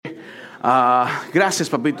Gracias,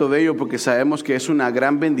 Papito Bello, porque sabemos que es una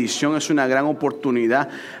gran bendición, es una gran oportunidad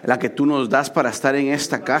la que tú nos das para estar en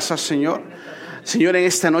esta casa, Señor. Señor, en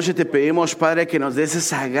esta noche te pedimos, Padre, que nos des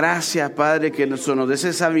esa gracia, Padre, que nos des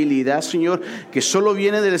esa habilidad, Señor, que solo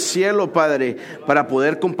viene del cielo, Padre, para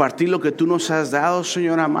poder compartir lo que tú nos has dado,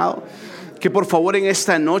 Señor amado. Que por favor en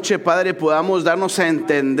esta noche, Padre, podamos darnos a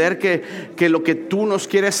entender que lo que tú nos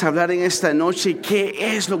quieres hablar en esta noche, y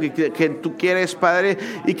qué es lo que tú quieres, Padre,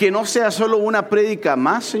 y que no sea solo una prédica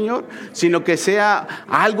más, Señor, sino que sea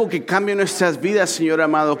algo que cambie nuestras vidas, Señor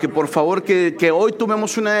amado. Que por favor que hoy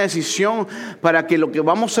tomemos una decisión para que lo que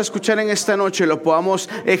vamos a escuchar en esta noche lo podamos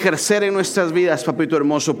ejercer en nuestras vidas, Papito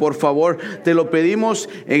hermoso. Por favor, te lo pedimos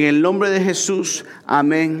en el nombre de Jesús.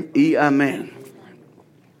 Amén y amén.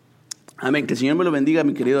 Amén, que el Señor me lo bendiga,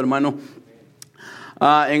 mi querido hermano.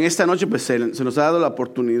 En esta noche pues se nos ha dado la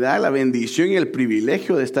oportunidad, la bendición y el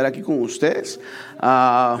privilegio de estar aquí con ustedes.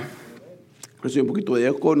 Estoy un poquito de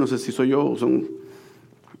eco, no sé si soy yo o son...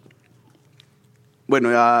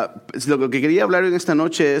 Bueno, lo que quería hablar en esta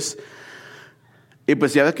noche es... Y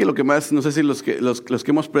pues ya ves que lo que más, no sé si los que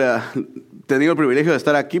hemos tenido el privilegio de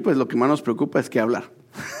estar aquí, pues lo que más nos preocupa es qué hablar.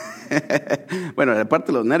 Bueno,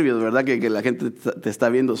 aparte de los nervios, ¿verdad? Que la gente te está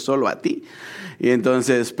viendo solo a ti. Y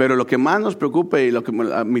entonces, pero lo que más nos preocupa y lo que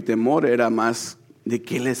mi temor era más, ¿de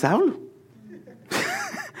qué les hablo?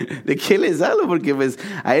 ¿De qué les hablo? Porque pues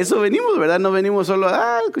a eso venimos, ¿verdad? No venimos solo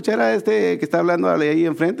a escuchar a este que está hablando ahí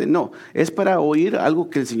enfrente. No, es para oír algo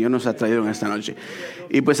que el Señor nos ha traído en esta noche.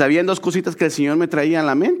 Y pues habían dos cositas que el Señor me traía en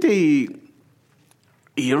la mente y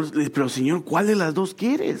yo le dije, pero Señor, ¿cuál de las dos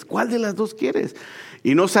quieres? ¿Cuál de las dos quieres?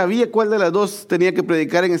 Y no sabía cuál de las dos tenía que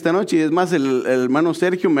predicar en esta noche. Y es más, el hermano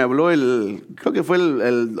Sergio me habló creo que fue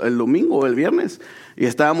el domingo o el viernes. Y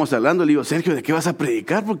estábamos hablando, le digo, Sergio, ¿de qué vas a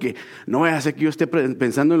predicar? Porque no vaya a ser que yo esté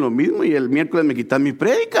pensando en lo mismo y el miércoles me quitan mi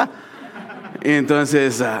prédica. Y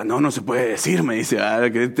entonces, no se puede decir, me dice,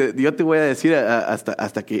 yo te voy a decir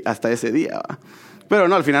hasta ese día. Pero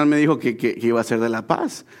no, al final me dijo que iba a ser de la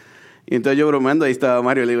paz. Y entonces yo bromeando, ahí estaba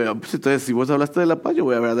Mario, le digo, pues entonces si vos hablaste de la paz, yo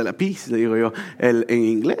voy a hablar de la peace, le digo yo, en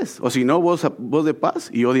inglés. O si no, vos de paz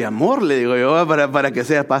y yo de amor, le digo yo, para que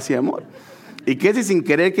sea paz y amor. Y que si sin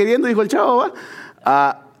querer queriendo, dijo el chavo,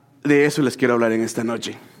 de eso les quiero hablar en esta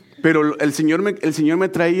noche. Pero el Señor me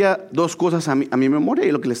traía dos cosas a mi memoria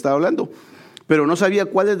y lo que le estaba hablando. Pero no sabía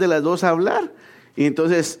cuáles de las dos hablar. Y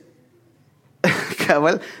entonces...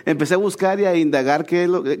 cabal, empecé a buscar y a indagar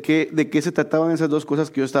de qué se trataban esas dos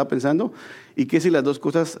cosas que yo estaba pensando y que si las dos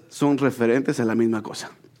cosas son referentes a la misma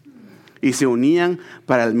cosa y se unían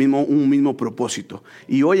para un mismo propósito.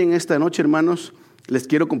 Y hoy en esta noche, hermanos, les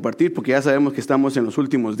quiero compartir, porque ya sabemos que estamos en los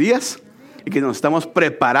últimos días y que nos estamos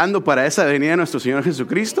preparando para esa venida de nuestro Señor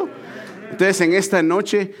Jesucristo. Entonces en esta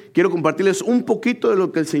noche quiero compartirles un poquito de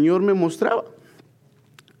lo que el Señor me mostraba.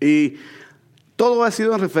 Y todo ha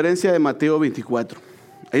sido en referencia de Mateo 24.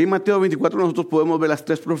 Ahí en Mateo 24 nosotros podemos ver las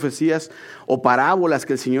tres profecías o parábolas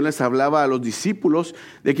que el Señor les hablaba a los discípulos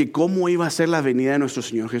de que cómo iba a ser la venida de nuestro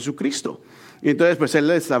Señor Jesucristo. Y entonces pues Él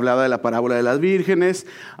les hablaba de la parábola de las vírgenes,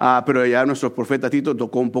 pero ya nuestro profeta Tito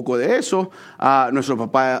tocó un poco de eso. Nuestro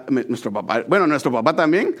papá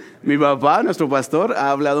también, mi papá, nuestro pastor, ha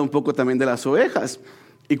hablado un poco también de las ovejas.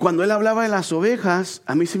 Y cuando Él hablaba de las ovejas,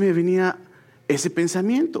 a mí se me venía ese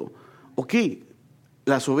pensamiento. Ok,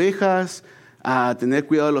 las ovejas, a tener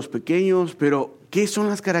cuidado de los pequeños, pero ¿qué son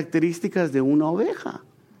las características de una oveja?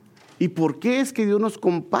 ¿Y por qué es que Dios nos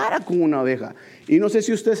compara con una oveja? Y no sé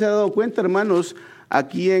si usted se ha dado cuenta, hermanos,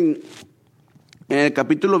 aquí en el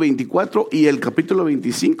capítulo 24 y el capítulo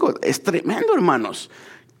 25, es tremendo, hermanos,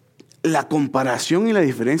 la comparación y la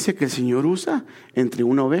diferencia que el Señor usa entre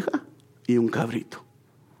una oveja y un cabrito.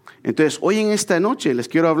 Entonces, hoy en esta noche les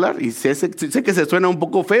quiero hablar, y sé que se suena un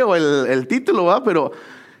poco feo el título, ¿va? Pero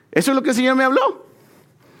eso es lo que el Señor me habló.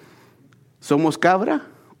 ¿Somos cabra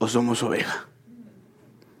o somos oveja?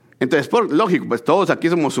 Entonces, lógico, pues todos aquí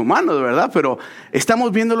somos humanos, ¿verdad? Pero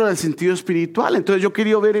estamos viéndolo en el sentido espiritual. Entonces yo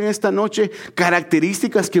quería ver en esta noche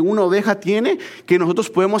características que una oveja tiene, que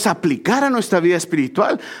nosotros podemos aplicar a nuestra vida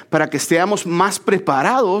espiritual para que estemos más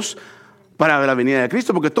preparados para la venida de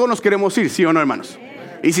Cristo, porque todos nos queremos ir, ¿sí o no, hermanos?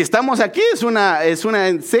 Y si estamos aquí es una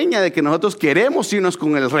enseña de que nosotros queremos irnos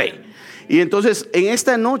con el Rey. Y entonces en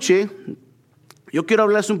esta noche yo quiero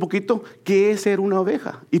hablarles un poquito qué es ser una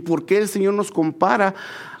oveja y por qué el Señor nos compara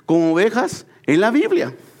con ovejas en la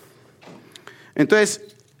Biblia.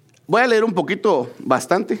 Entonces voy a leer un poquito,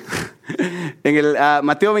 bastante, en el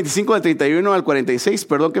Mateo 25 del 31 al 46.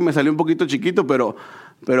 Perdón que me salió un poquito chiquito, pero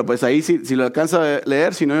pues ahí si lo alcanza a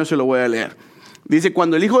leer, si no yo se lo voy a leer. Dice,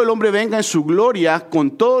 cuando el Hijo del Hombre venga en su gloria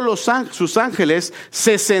con todos sus ángeles,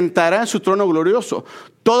 se sentará en su trono glorioso.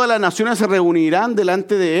 Todas las naciones se reunirán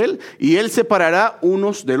delante de él y él separará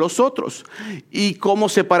unos de los otros. Y como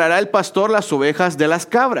separará el pastor las ovejas de las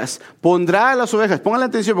cabras, pondrá a las ovejas, pongan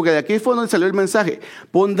atención porque de aquí fue donde salió el mensaje,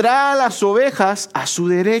 pondrá a las ovejas a su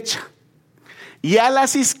derecha y a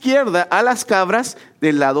las izquierdas, a las cabras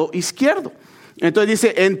del lado izquierdo. Entonces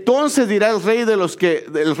dice, entonces dirá el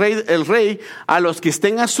rey a los que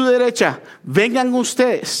estén a su derecha, vengan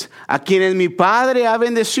ustedes, a quienes mi Padre ha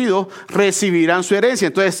bendecido, recibirán su herencia.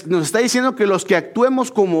 Entonces nos está diciendo que los que actuemos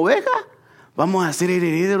como oveja, vamos a ser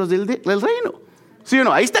herederos del reino. ¿Sí o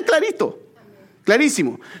no? Ahí está clarito,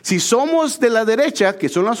 clarísimo. Si somos de la derecha, que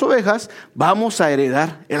son las ovejas, vamos a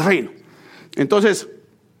heredar el reino. Entonces,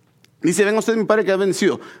 dice, vengan ustedes, mi Padre que ha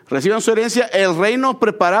bendecido, reciban su herencia, el reino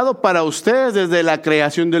preparado para ustedes desde la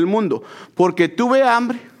creación del mundo. Porque tuve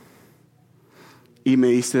hambre y me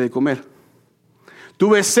diste de comer.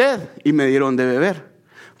 Tuve sed y me dieron de beber.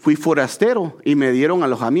 Fui forastero y me dieron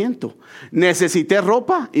alojamiento. Necesité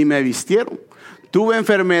ropa y me vistieron. Tuve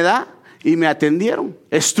enfermedad y me atendieron.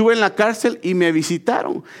 Estuve en la cárcel y me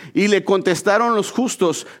visitaron. Y le contestaron los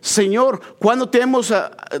justos, Señor, ¿cuándo te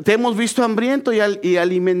hemos visto hambriento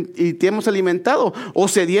y te hemos alimentado? ¿O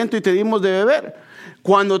sediento y te dimos de beber?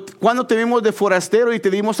 ¿Cuándo te vimos de forastero y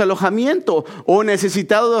te dimos alojamiento? ¿O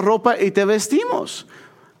necesitado de ropa y te vestimos?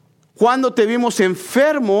 ¿Cuándo te vimos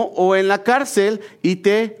enfermo o en la cárcel y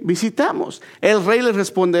te visitamos? El rey les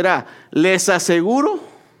responderá, les aseguro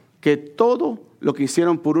que todo lo que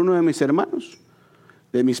hicieron por uno de mis hermanos,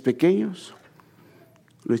 de mis pequeños,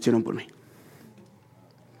 lo hicieron por mí.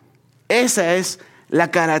 Esa es la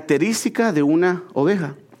característica de una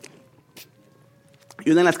oveja. Y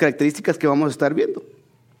una de las características que vamos a estar viendo.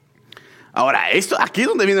 Ahora, aquí es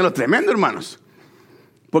donde viene lo tremendo, hermanos.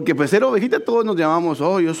 Porque pues ser ovejita todos nos llamamos,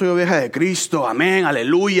 yo soy oveja de Cristo, amén,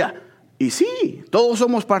 aleluya. Y sí, todos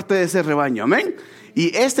somos parte de ese rebaño, amén.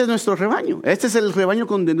 Y este es nuestro rebaño, este es el rebaño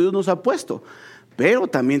donde Dios nos ha puesto. Pero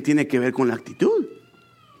también tiene que ver con la actitud.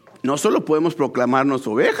 No solo podemos proclamarnos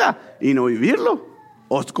oveja y no vivirlo.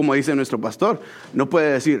 O como dice nuestro pastor, no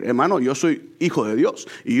puede decir, hermano, yo soy hijo de Dios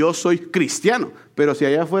y yo soy cristiano. Pero si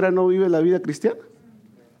allá afuera no vive la vida cristiana.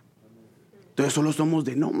 Entonces solo somos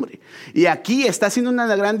de nombre. Y aquí está haciendo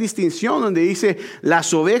una gran distinción donde dice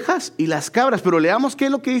las ovejas y las cabras. Pero leamos qué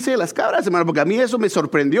es lo que dice de las cabras, hermano, porque a mí eso me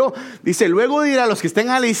sorprendió. Dice, luego dirá, los que estén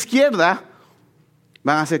a la izquierda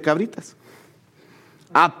van a ser cabritas.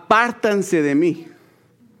 Apártanse de mí,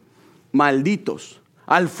 malditos,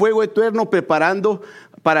 al fuego eterno preparando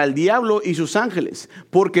para el diablo y sus ángeles.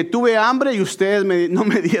 Porque tuve hambre y ustedes no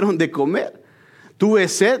me dieron de comer. Tuve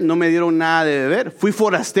sed, no me dieron nada de beber. Fui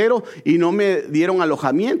forastero y no me dieron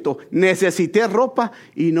alojamiento. Necesité ropa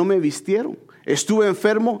y no me vistieron. Estuve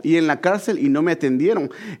enfermo y en la cárcel y no me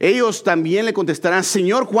atendieron. Ellos también le contestarán,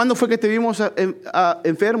 Señor, ¿cuándo fue que te vimos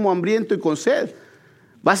enfermo, hambriento y con sed?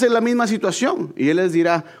 Va a ser la misma situación. Y él les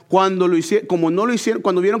dirá, cuando no lo hicieron,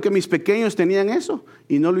 cuando vieron que mis pequeños tenían eso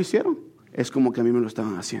y no lo hicieron, es como que a mí me lo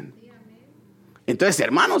estaban haciendo. Entonces,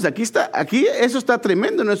 hermanos, aquí eso está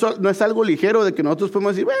tremendo, no es algo ligero de que nosotros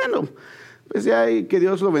podemos decir, bueno, pues ya que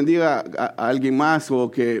Dios lo bendiga a alguien más,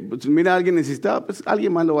 o que pues, mira a alguien necesitado, pues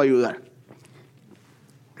alguien más lo va a ayudar.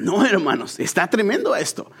 No, hermanos, está tremendo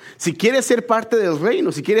esto. Si quieres ser parte del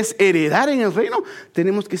reino, si quieres heredar en el reino,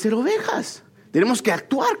 tenemos que ser ovejas, tenemos que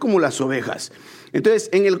actuar como las ovejas. Entonces,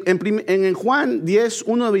 en Juan 10,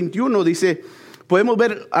 1-21 dice, podemos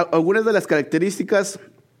ver algunas de las características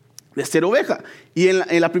de ser oveja. Y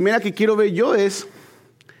en la primera que quiero ver yo es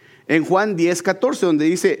en Juan 10, 14, donde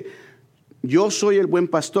dice, yo soy el buen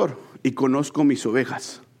pastor y conozco mis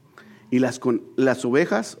ovejas. Y las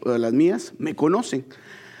ovejas, o las mías, me conocen.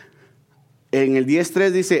 En el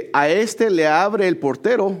 10:3 dice, a este le abre el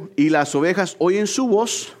portero y las ovejas oyen su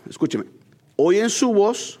voz, escúcheme, oyen su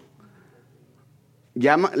voz,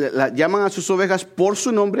 llaman a sus ovejas por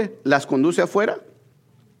su nombre, las conduce afuera.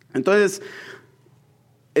 Entonces,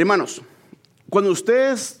 hermanos, cuando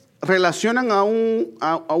ustedes relacionan a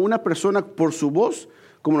una persona por su voz,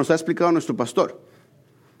 como nos ha explicado nuestro pastor,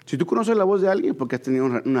 si tú conoces la voz de alguien, porque has tenido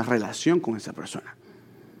una relación con esa persona.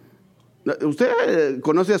 Usted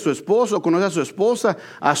conoce a su esposo, conoce a su esposa,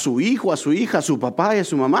 a su hijo, a su hija, a su papá y a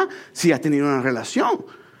su mamá, si ha tenido una relación.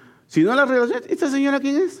 Si no la relación, ¿esta señora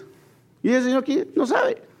quién es? ¿Y ese señor quién es? No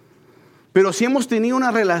sabe. Pero si hemos tenido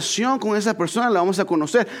una relación con esa persona, la vamos a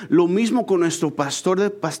conocer. Lo mismo con nuestro pastor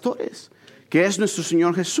de pastores, que es nuestro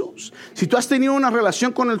Señor Jesús. Si tú has tenido una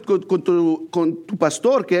relación con tu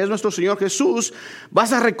pastor, que es nuestro Señor Jesús,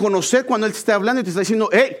 vas a reconocer cuando Él te está hablando y te está diciendo,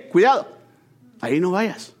 hey, cuidado, ahí no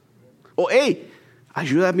vayas. O hey,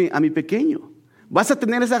 ayuda a mi pequeño. Vas a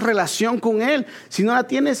tener esa relación con él. Si no la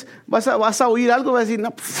tienes, vas a oír algo, vas a decir,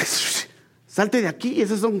 no, pues, salte de aquí.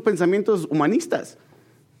 Esos son pensamientos humanistas.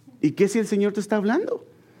 ¿Y qué si el Señor te está hablando?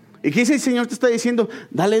 ¿Y qué si el Señor te está diciendo,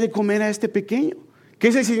 dale de comer a este pequeño?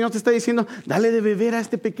 ¿Qué si el Señor te está diciendo, dale de beber a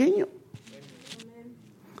este pequeño?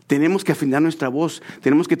 Tenemos que afinar nuestra voz.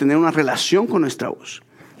 Tenemos que tener una relación con nuestra voz,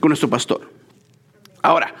 con nuestro pastor.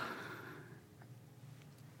 Ahora,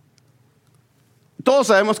 todos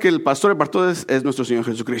sabemos que el pastor es nuestro Señor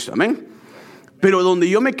Jesucristo, amén. Pero donde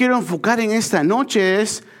yo me quiero enfocar en esta noche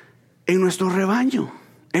es en nuestro rebaño,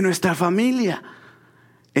 en nuestra familia.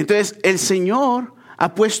 Entonces, el Señor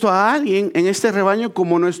ha puesto a alguien en este rebaño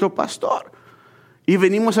como nuestro pastor. Y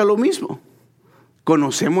venimos a lo mismo.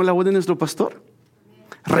 ¿Conocemos la voz de nuestro pastor?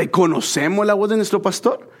 ¿Reconocemos la voz de nuestro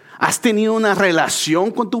pastor? ¿Has tenido una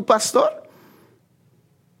relación con tu pastor?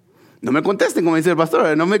 No me contesten, como dice el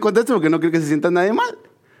pastor. No me contesten porque no quiero que se sienta nadie mal.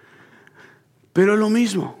 Pero es lo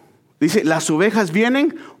mismo. Dice, las ovejas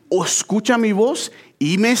vienen, o escuchan mi voz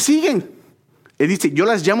y me siguen. Él dice, yo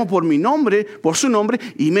las llamo por mi nombre, por su nombre,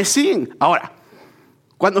 y me siguen. Ahora,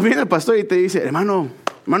 cuando viene el pastor y te dice, hermano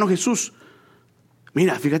Jesús,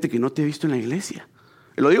 mira, fíjate que no te he visto en la iglesia.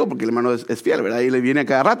 Lo digo porque el hermano es fiel, ¿verdad? Y le viene a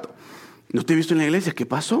cada rato. No te he visto en la iglesia, ¿qué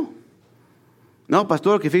pasó? No,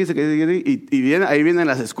 pastor, que fíjese que ahí vienen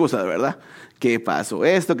las excusas, ¿verdad? ¿Qué pasó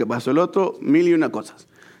esto? ¿Qué pasó el otro? 1001 cosas.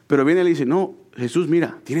 Pero viene y le dice, no, Jesús,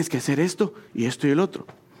 mira, tienes que hacer esto y el otro.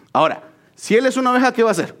 Ahora, si él es una oveja, ¿qué va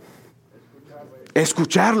a hacer?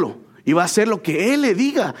 Escucharlo. Y va a hacer lo que él le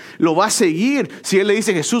diga. Lo va a seguir. Si él le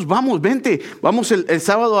dice, Jesús, vente, vamos el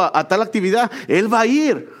sábado a tal actividad, él va a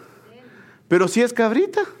ir. Pero si es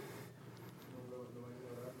cabrita,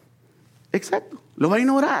 exacto, lo va a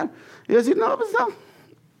ignorar. Y va a decir, no, pues no,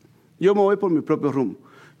 yo me voy por mi propio rumbo.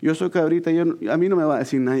 Yo soy cabrita, a mí no me va a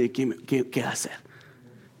decir nadie qué hacer.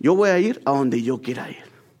 Yo voy a ir a donde yo quiera ir.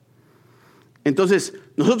 Entonces,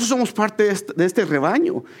 nosotros somos parte de este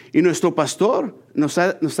rebaño. Y nuestro pastor nos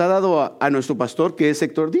ha dado a nuestro pastor, que es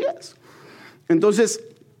Héctor Díaz. Entonces,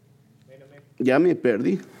 ya me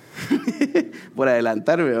perdí por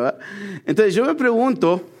adelantarme, ¿verdad? Entonces yo me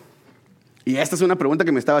pregunto, y esta es una pregunta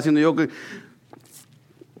que me estaba haciendo yo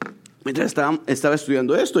mientras estaba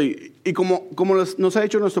estudiando esto, y como nos ha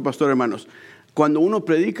dicho nuestro pastor, hermanos, cuando uno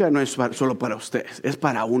predica no es solo para ustedes, es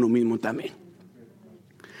para uno mismo también.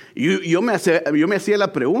 Y yo me hacía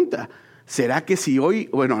la pregunta, ¿será que si hoy,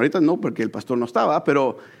 bueno, ahorita no porque el pastor no estaba,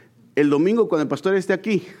 pero el domingo cuando el pastor esté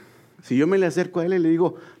aquí, si yo me le acerco a él y le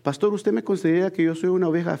digo, pastor, ¿usted me considera que yo soy una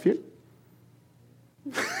oveja fiel?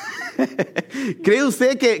 ¿Cree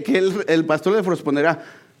usted que el pastor le responderá,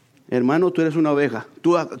 hermano, tú eres una oveja,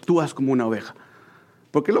 tú actúas como una oveja?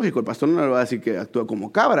 Porque lógico, el pastor no le va a decir que actúa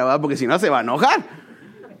como cabra, ¿verdad? Porque si no se va a enojar.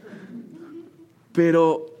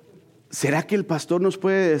 Pero, ¿será que el pastor nos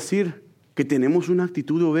puede decir que tenemos una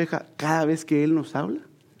actitud de oveja cada vez que él nos habla?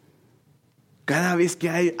 Cada vez que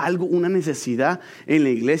hay una necesidad en la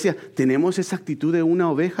iglesia, tenemos esa actitud de una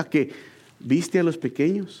oveja que viste a los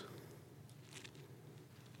pequeños.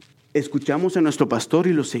 Escuchamos a nuestro pastor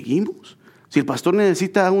y lo seguimos. Si el pastor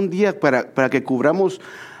necesita un día para que cubramos,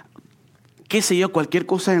 qué sé yo, cualquier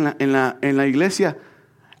cosa en la iglesia,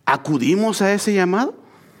 acudimos a ese llamado.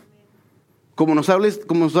 Como nos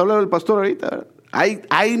habla el pastor ahorita,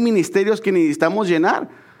 hay ministerios que necesitamos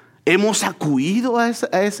llenar. ¿Hemos acudido a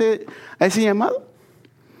ese llamado?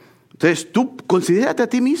 Entonces tú considérate a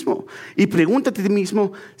ti mismo y pregúntate a ti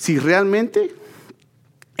mismo si realmente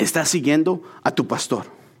estás siguiendo a tu pastor.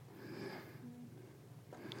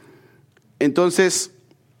 Entonces,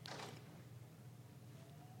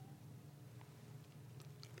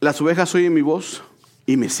 las ovejas oyen mi voz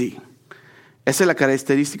y me siguen. Esa es la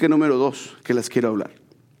característica número 2 que les quiero hablar.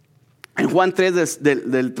 En Juan 3,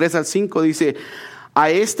 del 3 al 5 dice, a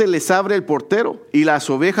este les abre el portero y las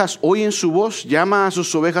ovejas oyen su voz, llama a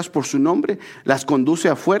sus ovejas por su nombre, las conduce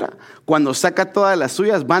afuera. Cuando saca todas las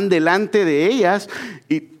suyas, van delante de ellas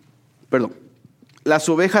las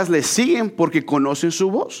ovejas le siguen porque conocen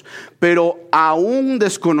su voz, pero a un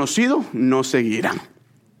desconocido no seguirán.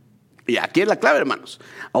 Y aquí es la clave, hermanos.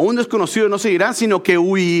 A un desconocido no seguirán, sino que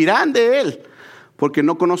huirán de él, porque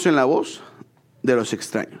no conocen la voz de los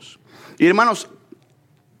extraños. Y hermanos,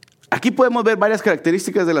 aquí podemos ver varias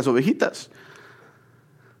características de las ovejitas,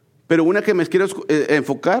 pero una que me quiero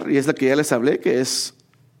enfocar, y es la que ya les hablé, que es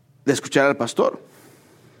de escuchar al pastor.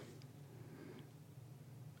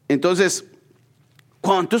 Entonces,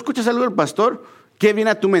 cuando tú escuchas algo del pastor, ¿qué viene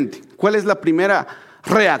a tu mente? ¿Cuál es la primera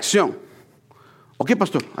reacción? Ok,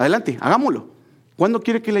 pastor, adelante, hagámoslo. ¿Cuándo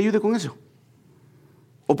quiere que le ayude con eso?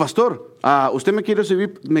 O pastor, ¿usted me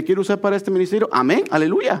quiere usar para este ministerio? Amén,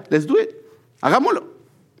 aleluya, let's do it, hagámoslo.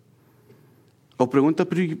 O pregunta,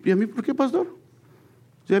 pero ¿y a mí por qué, pastor?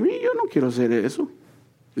 Si a mí yo no quiero hacer eso.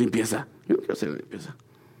 Limpieza, yo no quiero hacer limpieza.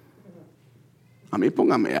 A mí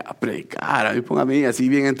póngame a predicar, a mí póngame así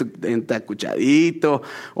bien entacuchadito,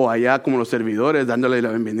 o allá como los servidores dándole la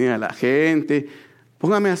bienvenida a la gente.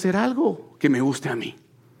 Póngame a hacer algo que me guste a mí.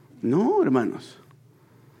 No, hermanos.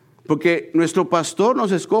 Porque nuestro pastor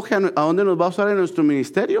nos escoge a dónde nos va a usar en nuestro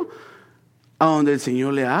ministerio, a donde el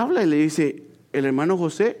Señor le habla y le dice, el hermano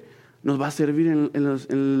José nos va a servir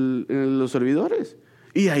en los servidores.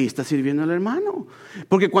 Y ahí está sirviendo el hermano.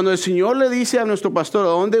 Porque cuando el Señor le dice a nuestro pastor a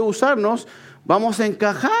dónde usarnos, vamos a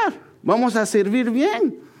encajar, vamos a servir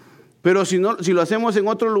bien. Pero si lo hacemos en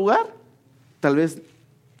otro lugar, tal vez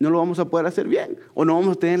no lo vamos a poder hacer bien. O no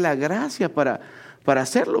vamos a tener la gracia para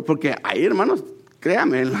hacerlo. Porque ahí, hermanos,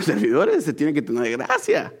 créame, en los servidores se tiene que tener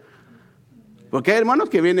gracia. Porque hay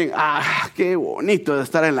hermanos que vienen, qué bonito de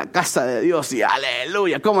estar en la casa de Dios y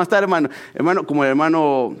aleluya. ¿Cómo está, hermano? Hermano, como el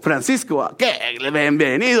hermano Francisco, qué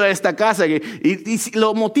bienvenido a esta casa. Y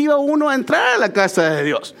lo motiva a uno a entrar a la casa de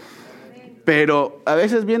Dios. Pero a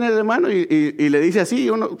veces viene el hermano y le dice así, y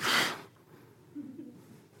uno,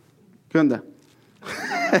 ¿qué onda?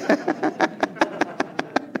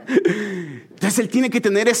 Entonces él tiene que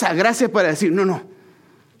tener esa gracia para decir, no,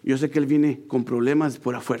 yo sé que él viene con problemas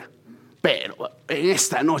por afuera. Pero en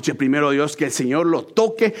esta noche, primero Dios, que el Señor lo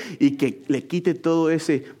toque y que le quite todo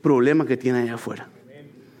ese problema que tiene allá afuera.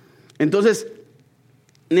 Entonces,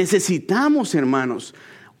 necesitamos, hermanos,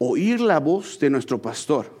 oír la voz de nuestro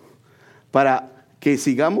pastor para que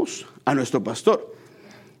sigamos a nuestro pastor.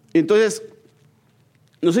 Entonces,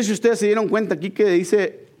 no sé si ustedes se dieron cuenta aquí que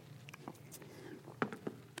dice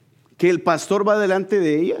que el pastor va delante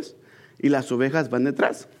de ellas y las ovejas van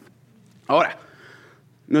detrás. Ahora,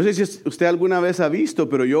 no sé si usted alguna vez ha visto,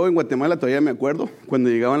 pero yo en Guatemala todavía me acuerdo cuando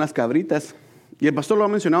llegaban las cabritas, y el pastor lo ha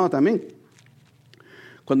mencionado también.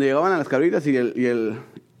 Cuando llegaban a las cabritas y el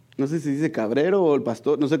no sé si dice cabrero o el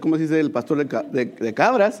pastor, no sé cómo se dice el pastor de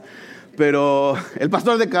cabras, pero el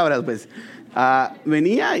pastor de cabras, pues,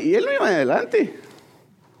 venía y él no iba adelante.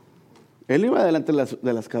 Él iba adelante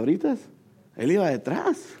de las cabritas, él iba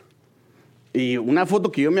detrás. Y una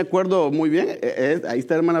foto que yo me acuerdo muy bien, ahí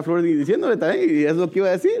está la hermana Flor diciéndole también, y es lo que iba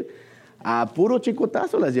a decir. A puro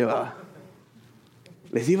chicotazo las llevaba.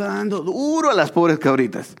 Les iba dando duro a las pobres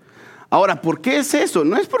cabritas. Ahora, ¿por qué es eso?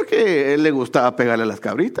 No es porque él le gustaba pegarle a las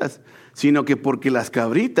cabritas, sino que porque las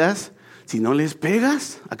cabritas, si no les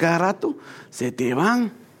pegas a cada rato, se te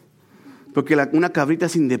van. Porque una cabrita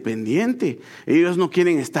es independiente. Ellos no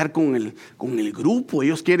quieren estar con el grupo.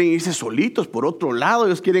 Ellos quieren irse solitos por otro lado.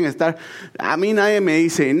 Ellos quieren estar, a mí nadie me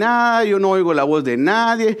dice nada, yo no oigo la voz de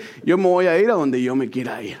nadie, yo me voy a ir a donde yo me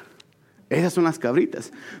quiera ir. Esas son las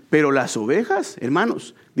cabritas. Pero las ovejas,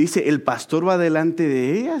 hermanos, dice, el pastor va delante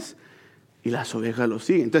de ellas y las ovejas lo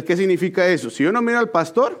siguen. Entonces, ¿qué significa eso? Si yo no miro al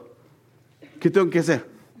pastor, ¿qué tengo que hacer?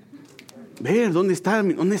 Ver, ¿dónde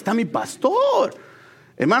está mi pastor?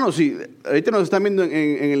 Hermanos, si ahorita nos están viendo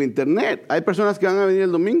en el internet, hay personas que van a venir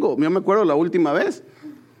el domingo. Yo me acuerdo la última vez.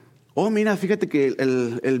 Mira, fíjate que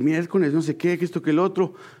el miércoles no sé qué, que esto, que el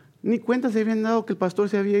otro. Ni cuenta se habían dado que el pastor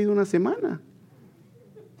se había ido una semana.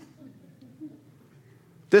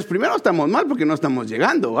 Entonces, primero estamos mal porque no estamos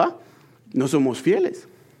llegando, ¿va? No somos fieles.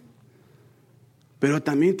 Pero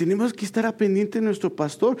también tenemos que estar pendiente de nuestro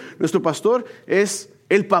pastor. Nuestro pastor es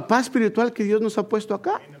el papá espiritual que Dios nos ha puesto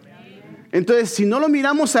acá. Entonces, si no lo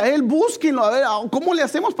miramos a él, búsquenlo, a ver, ¿cómo le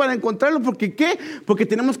hacemos para encontrarlo? ¿Porque qué? Porque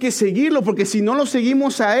tenemos que seguirlo, porque si no lo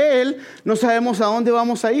seguimos a él, no sabemos a dónde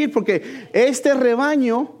vamos a ir, porque este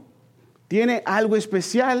rebaño tiene algo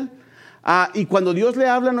especial. Y cuando Dios le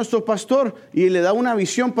habla a nuestro pastor y le da una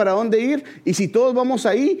visión para dónde ir, y si todos vamos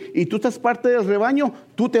ahí y tú estás parte del rebaño,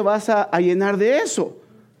 tú te vas a llenar de eso.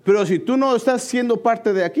 Pero si tú no estás siendo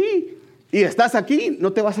parte de aquí y estás aquí,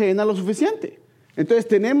 no te vas a llenar lo suficiente. Entonces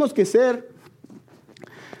tenemos que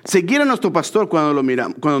seguir a nuestro pastor cuando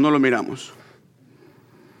no lo miramos.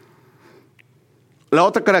 La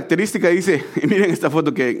otra característica dice, y miren esta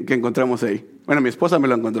foto que encontramos ahí. Bueno, mi esposa me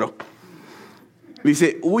lo encontró.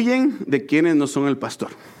 Dice, huyen de quienes no son el pastor.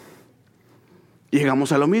 Y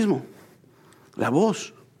llegamos a lo mismo. La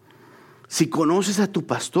voz. Si conoces a tu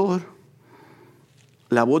pastor,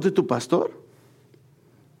 la voz de tu pastor,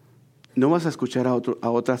 no vas a escuchar a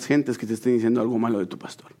otras gentes que te estén diciendo algo malo de tu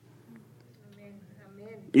pastor.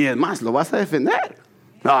 Amén. Y es más, lo vas a defender.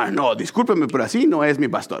 No, discúlpeme, pero así no es mi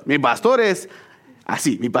pastor. Mi pastor es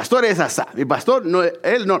así, mi pastor es asá. Mi pastor, no,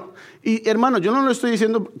 él no. Y hermano, yo no lo estoy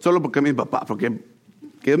diciendo solo porque es mi papá, porque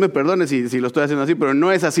Que Dios me perdone si lo estoy haciendo así, pero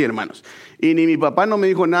no es así, hermanos. Y ni mi papá no me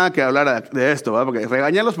dijo nada que hablara de esto, ¿verdad? Porque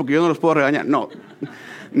regañarlos porque yo no los puedo regañar. No,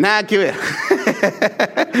 nada que ver.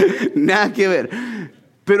 Nada que ver.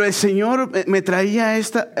 Pero el Señor me traía a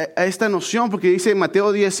esta noción, porque dice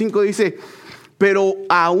Mateo 10:5, dice, pero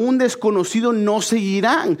a un desconocido no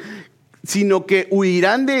seguirán, sino que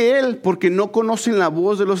huirán de él porque no conocen la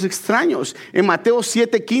voz de los extraños. En Mateo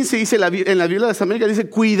 7:15 dice, en la Biblia de las Américas dice,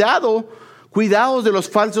 cuidaos de los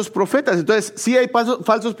falsos profetas. Entonces, ¿sí hay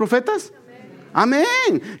falsos profetas?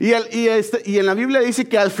 Amén. Y en la Biblia dice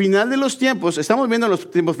que al final de los tiempos, estamos viendo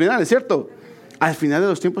los tiempos finales, ¿cierto? Al final de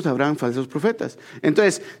los tiempos habrán falsos profetas.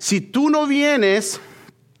 Entonces, si tú no vienes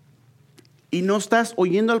y no estás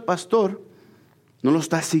oyendo al pastor, no lo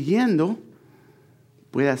estás siguiendo,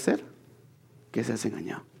 puede hacer que seas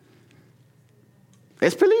engañado.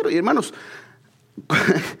 Es peligro. Y hermanos,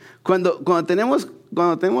 cuando tenemos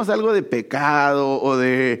algo de pecado o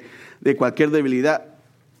de cualquier debilidad,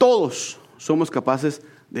 todos somos capaces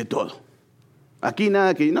de todo. Aquí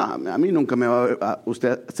nada que, no, a mí nunca me va a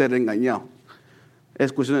usted ser engañado.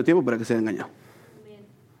 Es cuestión de tiempo para que sea engañado. Amén.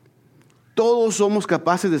 Todos somos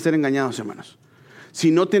capaces de ser engañados, hermanos, si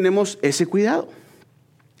no tenemos ese cuidado.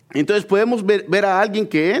 Entonces podemos ver a alguien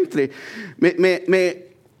que entre.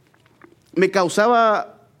 Me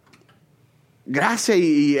causaba gracia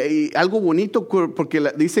y algo bonito,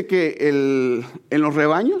 porque dice que en los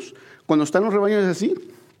rebaños, cuando están los rebaños así,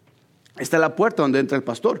 está la puerta donde entra el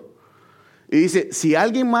pastor. Y dice, si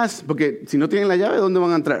alguien más, porque si no tienen la llave, ¿dónde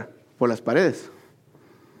van a entrar? Por las paredes.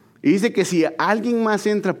 Y dice que si alguien más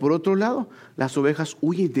entra por otro lado, las ovejas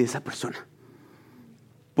huyen de esa persona.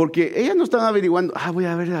 Porque ellas no están averiguando, voy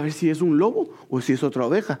a ver si es un lobo o si es otra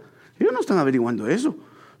oveja. Ellos no están averiguando eso.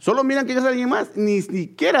 Solo miran que es alguien más, ni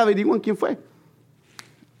siquiera averiguan quién fue.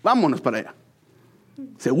 Vámonos para allá.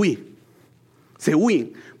 Se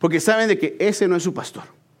huyen, porque saben de que ese no es su pastor.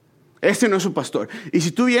 Ese no es su pastor. Y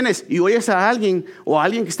si tú vienes y oyes a alguien o a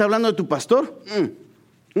alguien que está hablando de tu pastor,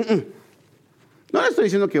 no le estoy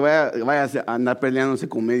diciendo que vayas a andar peleándose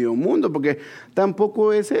con medio mundo, porque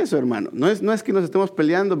tampoco es eso, hermano. No es que nos estemos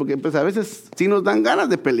peleando, porque pues a veces sí nos dan ganas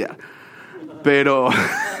de pelear. Pero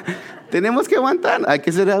tenemos que aguantar, hay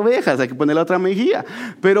que ser abejas, hay que poner la otra mejilla.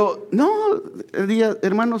 Pero no,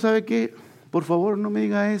 hermano, ¿sabe qué? Por favor, no me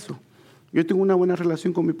diga eso. Yo tengo una buena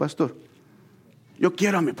relación con mi pastor. Yo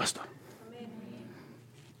quiero a mi pastor.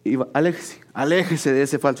 Y aléjese de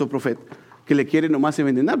ese falso profeta que le quiere nomás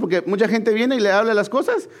envenenar, porque mucha gente viene y le habla las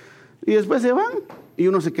cosas y después se van y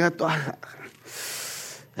uno se queda todo.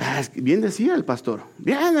 Bien decía el pastor.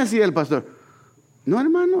 No,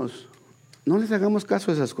 hermanos, no les hagamos caso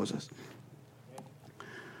a esas cosas.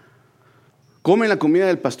 Comen la comida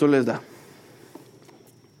del pastor les da.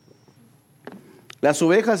 Las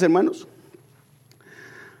ovejas, hermanos,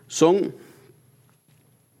 son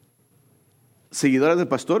seguidoras del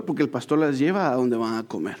pastor porque el pastor las lleva a donde van a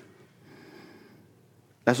comer.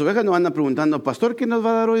 Las ovejas no andan preguntando, pastor, ¿qué nos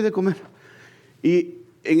va a dar hoy de comer? Y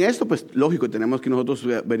en esto, pues, lógico, tenemos que nosotros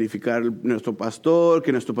verificar nuestro pastor,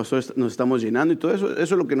 que nuestro pastor nos estamos llenando y todo eso. Eso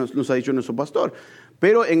es lo que nos ha dicho nuestro pastor.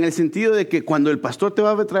 Pero en el sentido de que cuando el pastor te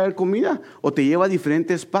va a traer comida o te lleva a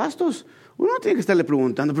diferentes pastos, uno tiene que estarle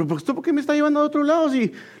preguntando, pero pastor, ¿por qué me está llevando a otro lado?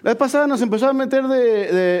 Si la vez pasada nos empezó a meter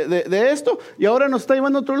de esto y ahora nos está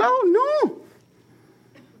llevando a otro lado. No.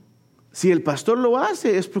 Si el pastor lo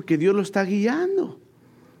hace es porque Dios lo está guiando.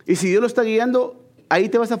 Y si Dios lo está guiando, ahí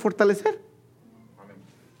te vas a fortalecer.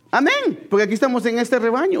 Amén. Porque aquí estamos en este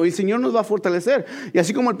rebaño y el Señor nos va a fortalecer. Y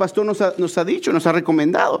así como el pastor nos ha dicho, nos ha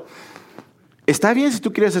recomendado. Está bien si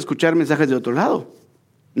tú quieres escuchar mensajes de otro lado.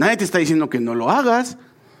 Nadie te está diciendo que no lo hagas.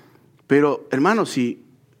 Pero, hermano, si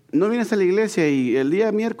no vienes a la iglesia y el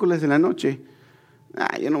día miércoles en la noche,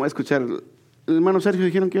 yo no voy a escuchar. El hermano Sergio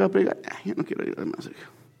dijeron que iba a pregar. Yo no quiero ir al hermano Sergio.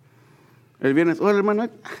 El viernes, hola hermano,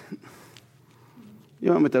 yo me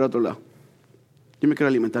voy a meter a otro lado. Yo me quiero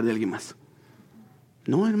alimentar de alguien más.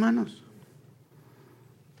 No, hermanos.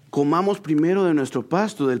 Comamos primero de nuestro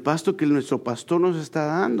pasto, del pasto que nuestro pastor nos está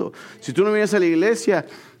dando. Si tú no vienes a la iglesia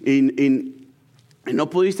y no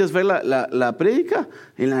pudiste ver la prédica,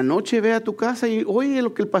 en la noche ve a tu casa y oye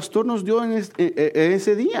lo que el pastor nos dio en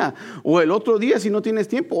ese día. O el otro día si no tienes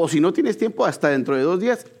tiempo, o si no tienes tiempo hasta dentro de 2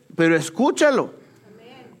 días. Pero escúchalo.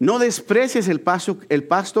 No desprecies el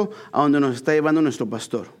pasto a donde nos está llevando nuestro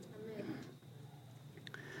pastor.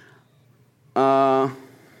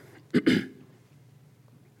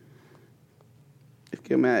 Es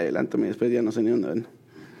que me adelanto y después ya no sé ni dónde.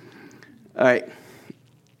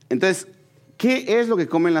 Entonces, ¿qué es lo que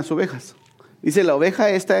comen las ovejas? Dice, la oveja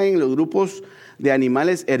está en los grupos de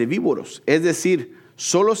animales herbívoros, es decir,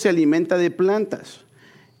 solo se alimenta de plantas.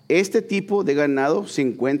 Este tipo de ganado se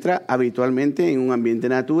encuentra habitualmente en un ambiente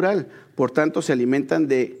natural. Por tanto, se alimentan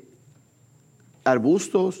de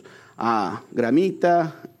arbustos,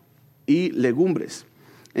 gramita y legumbres.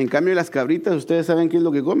 En cambio, las cabritas, ¿ustedes saben qué es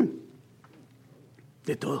lo que comen?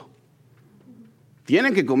 De todo.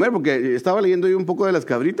 Tienen que comer, porque estaba leyendo yo un poco de las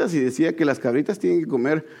cabritas y decía que las cabritas tienen que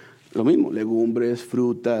comer lo mismo, legumbres,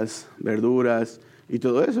 frutas, verduras y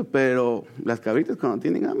todo eso. Pero las cabritas cuando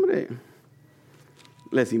tienen hambre,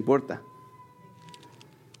 les importa.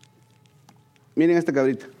 Miren esta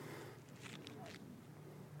cabrita.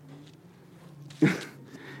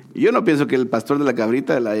 Yo no pienso que el pastor de la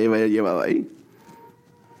cabrita la haya llevado ahí.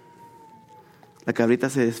 La cabrita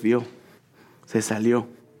se desvió, se salió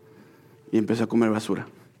y empezó a comer basura.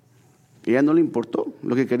 Y ella no le importó,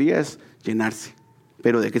 lo que quería es llenarse.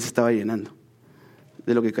 Pero ¿de qué se estaba llenando?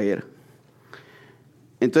 De lo que cayera.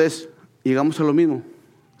 Entonces, llegamos a lo mismo.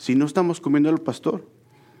 Si no estamos comiendo al pastor,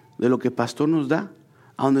 de lo que el pastor nos da,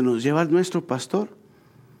 a donde nos lleva nuestro pastor,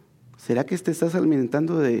 ¿será que te estás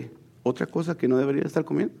alimentando de otra cosa que no deberías estar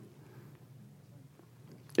comiendo?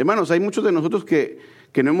 Hermanos, hay muchos de nosotros que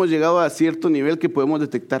no hemos llegado a cierto nivel que podemos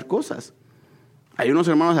detectar cosas. Hay unos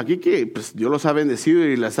hermanos aquí que pues, Dios los ha bendecido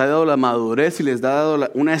y les ha dado la madurez y les ha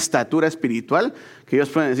dado una estatura espiritual que ellos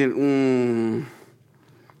pueden decir,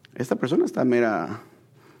 esta persona está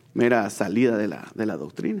mera salida de la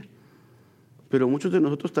doctrina. Pero muchos de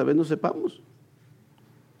nosotros tal vez no sepamos.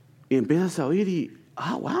 Y empiezas a oír y,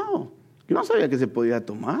 wow, yo no sabía que se podía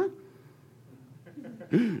tomar.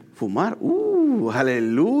 Fumar,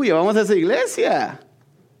 aleluya, vamos a esa iglesia.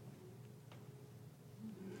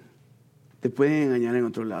 Te pueden engañar en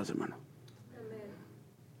otros lados, hermano.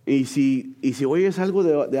 Y si oyes algo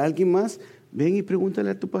de alguien más, ven y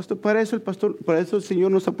pregúntale a tu pastor. Para eso el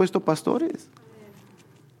Señor nos ha puesto pastores.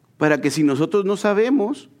 Para que si nosotros no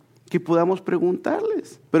sabemos, que podamos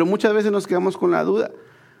preguntarles. Pero muchas veces nos quedamos con la duda.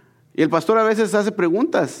 Y el pastor a veces hace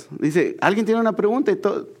preguntas. Dice, alguien tiene una pregunta y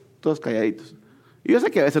todos calladitos. Y yo sé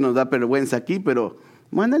que a veces nos da vergüenza aquí, pero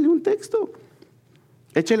mándale un texto.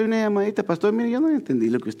 Échale una llamadita. Pastor, mire, yo no entendí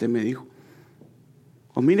lo que usted me dijo.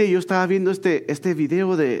 O mire, yo estaba viendo este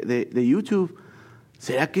video de YouTube.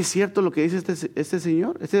 ¿Será que es cierto lo que dice este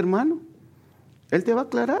señor, este hermano? Él te va a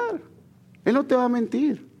aclarar. Él no te va a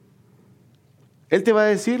mentir. Él te va a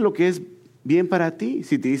decir lo que es bien para ti.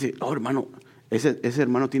 Si te dice, hermano, ese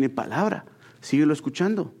hermano tiene palabra, síguelo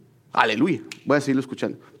escuchando. Aleluya, voy a seguirlo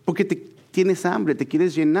escuchando. Porque tienes hambre, te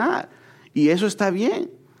quieres llenar. Y eso está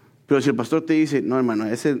bien. Pero si el pastor te dice, no, hermano,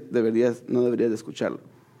 ese no deberías de escucharlo.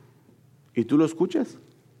 ¿Y tú lo escuchas?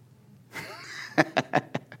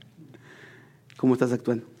 ¿Cómo estás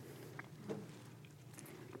actuando?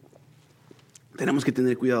 Tenemos que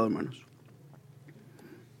tener cuidado, hermanos.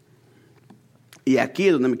 Y aquí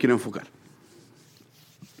es donde me quiero enfocar.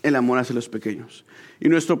 El amor hacia los pequeños. Y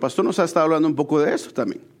nuestro pastor nos ha estado hablando un poco de eso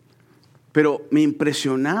también. Pero me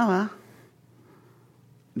impresionaba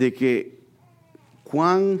de que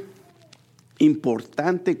cuán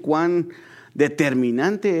importante, cuán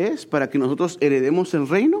determinante es para que nosotros heredemos el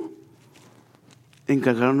reino,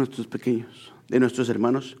 encargar a nuestros pequeños, de nuestros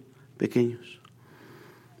hermanos pequeños.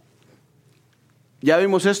 Ya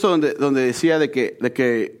vimos esto donde decía de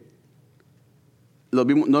que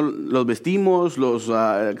los vestimos,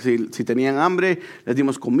 si tenían hambre, les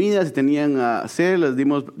dimos comida, si tenían sed, les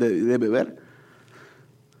dimos de beber.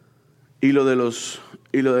 Y lo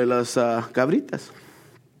de las cabritas.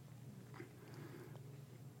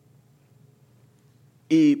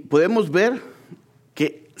 Y podemos ver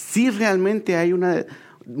que sí realmente hay una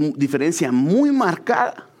diferencia muy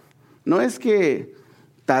marcada. No es que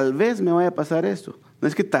tal vez me vaya a pasar esto. No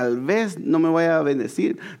es que tal vez no me vaya a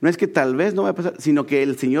bendecir. No es que tal vez no vaya a pasar. Sino que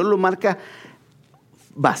el Señor lo marca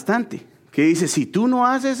bastante. Que dice, si tú no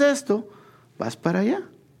haces esto, vas para allá.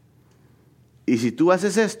 Y si tú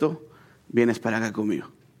haces esto, vienes para acá conmigo.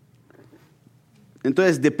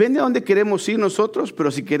 Entonces, depende a dónde queremos ir nosotros.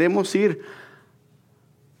 Pero si queremos ir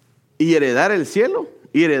y heredar el cielo,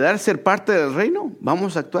 y heredar ser parte del reino,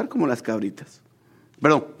 vamos a actuar como las cabritas.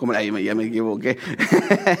 Perdón, ya me equivoqué.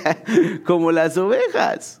 Como las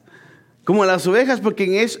ovejas. Como las ovejas,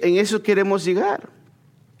 porque en eso queremos llegar.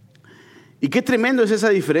 Y qué tremendo es esa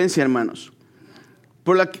diferencia, hermanos.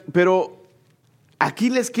 Pero aquí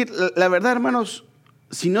la verdad, hermanos,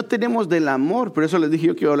 si no tenemos del amor, por eso les dije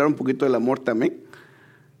yo que iba a hablar un poquito del amor también.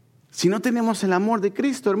 Si no tenemos el amor de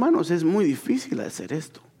Cristo, hermanos, es muy difícil hacer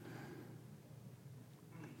esto.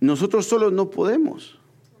 Nosotros solos no podemos.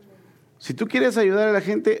 Si tú quieres ayudar a la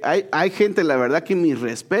gente, hay gente, la verdad que mis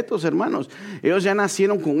respetos, hermanos. Ellos ya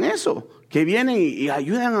nacieron con eso, que vienen y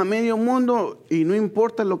ayudan a medio mundo y no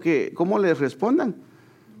importa cómo les respondan.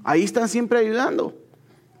 Ahí están siempre ayudando.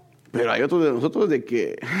 Pero hay otros de nosotros de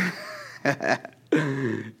que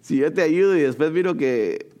si yo te ayudo y después miro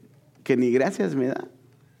que ni gracias me da.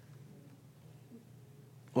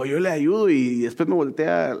 O yo le ayudo y después me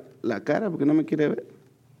voltea la cara porque no me quiere ver.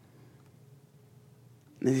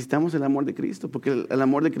 Necesitamos el amor de Cristo, porque el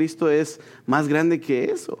amor de Cristo es más grande que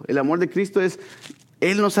eso. El amor de Cristo es,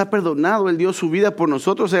 Él nos ha perdonado, Él dio su vida por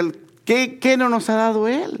nosotros. ¿Qué no nos ha dado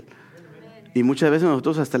Él? Y muchas veces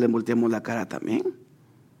nosotros hasta le volteamos la cara también.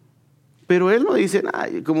 Pero Él no dice,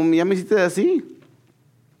 como ya me hiciste así,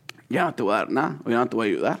 ya no te voy a dar nada, o ya no te voy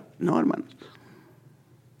a ayudar. No, hermanos.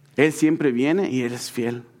 Él siempre viene y Él es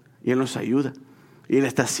fiel, y Él nos ayuda, y Él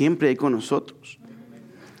está siempre ahí con nosotros.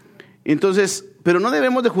 Entonces, pero no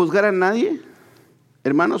debemos de juzgar a nadie,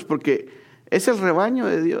 hermanos, porque es el rebaño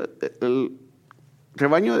de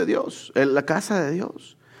Dios, la casa de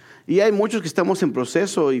Dios. Y hay muchos que estamos en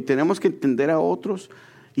proceso y tenemos que entender a otros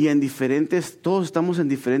y todos estamos en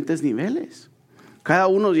diferentes niveles. Cada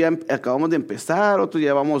uno ya acabamos de empezar, otros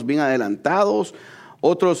ya vamos bien adelantados,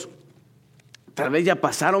 otros tal vez ya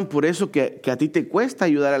pasaron por eso que a ti te cuesta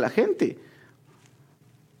ayudar a la gente.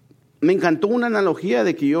 Me encantó una analogía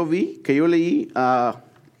que yo leí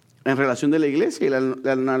en relación de la iglesia, y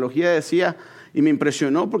la analogía decía, y me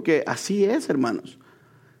impresionó porque así es, hermanos.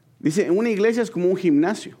 Dice, una iglesia es como un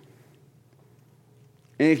gimnasio.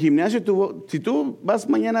 En el gimnasio, si tú vas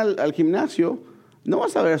mañana al gimnasio, no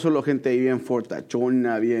vas a ver solo gente ahí bien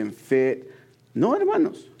fortachona, bien fit. No,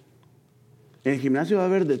 hermanos. En el gimnasio va a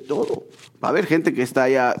haber de todo. Va a haber gente que está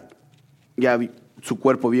ya su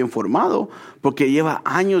cuerpo bien formado, porque lleva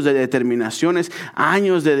años de determinaciones,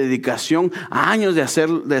 años de dedicación, años de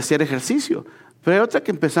hacer ejercicio. Pero hay otra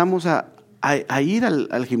que empezamos a ir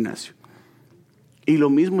al gimnasio. Y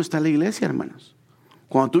lo mismo está en la iglesia, hermanos.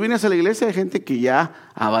 Cuando tú vienes a la iglesia hay gente que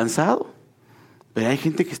ya ha avanzado, pero hay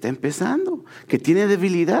gente que está empezando, que tiene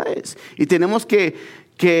debilidades. Y tenemos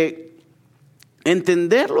que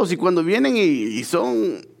entenderlos. Y cuando vienen y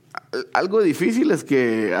son algo difíciles,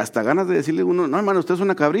 que hasta ganas de decirle a uno, no, hermano, usted es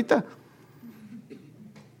una cabrita.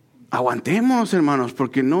 Aguantemos, hermanos,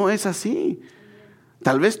 porque no es así.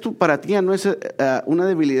 Tal vez para ti no es una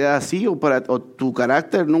debilidad así, o tu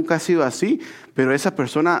carácter nunca ha sido así, pero esa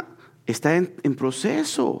persona está en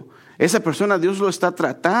proceso. Esa persona Dios lo está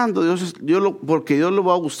tratando, porque Dios lo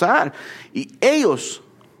va a usar. Y ellos,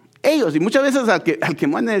 y muchas veces al que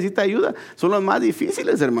más necesita ayuda, son los más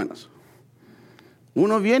difíciles, hermanos.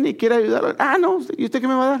 Uno viene y quiere ayudarlo. No, ¿y usted qué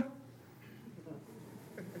me va a dar?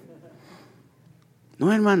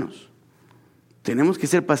 No, hermanos. Tenemos que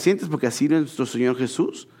ser pacientes porque así es nuestro Señor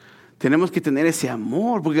Jesús. Tenemos que tener ese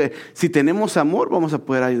amor, porque si tenemos amor vamos a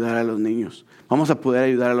poder ayudar a los niños. Vamos a poder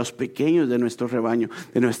ayudar a los pequeños de nuestro rebaño,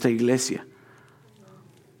 de nuestra iglesia.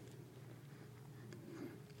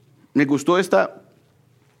 Me gustó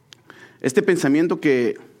este pensamiento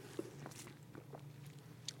que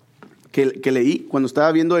leí cuando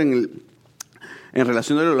estaba viendo en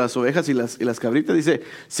relación a las ovejas y las cabritas. Dice,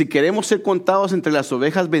 si queremos ser contados entre las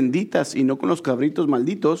ovejas benditas y no con los cabritos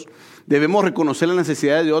malditos, debemos reconocer las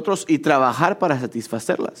necesidades de otros y trabajar para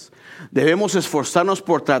satisfacerlas. Debemos esforzarnos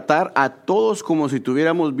por tratar a todos como si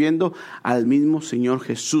estuviéramos viendo al mismo Señor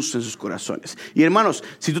Jesús en sus corazones. Y hermanos,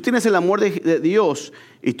 si tú tienes el amor de Dios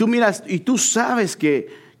y tú miras y tú sabes que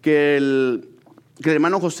el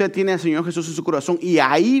hermano José tiene al Señor Jesús en su corazón y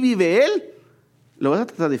ahí vive Él, lo vas a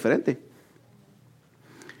tratar diferente.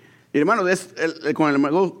 Y hermano, con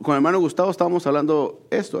el hermano Gustavo estábamos hablando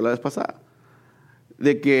esto la vez pasada,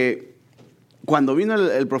 de que cuando vino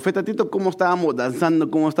el profeta Tito, cómo estábamos danzando,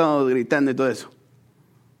 cómo estábamos gritando y todo eso.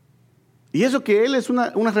 Y eso que él es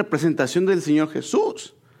una representación del Señor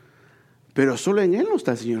Jesús, pero solo en él no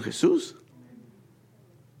está el Señor Jesús.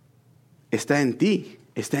 Está en ti.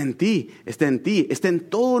 Está en ti, está en ti, está en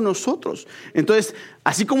todos nosotros. Entonces,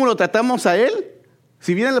 así como lo tratamos a él,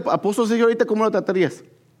 si viene el apóstol Sergio ahorita, ¿cómo lo tratarías?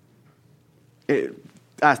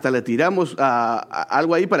 Hasta le tiramos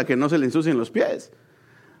algo ahí para que no se le ensucien los pies.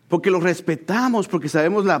 Porque lo respetamos, porque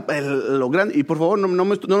sabemos lo grande. Y por favor, no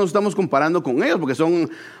nos estamos comparando con ellos, porque son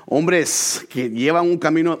hombres que llevan un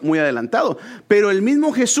camino muy adelantado. Pero el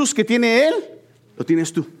mismo Jesús que tiene él, lo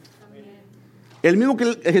tienes tú. El mismo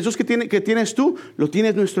Jesús que tienes tú, lo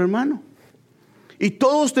tienes nuestro hermano. Y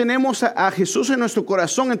todos tenemos a Jesús en nuestro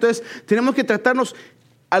corazón. Entonces tenemos que tratarnos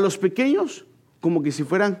a los pequeños como que si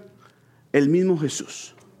fueran el mismo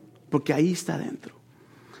Jesús, porque ahí está dentro.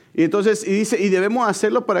 Y entonces dice, y debemos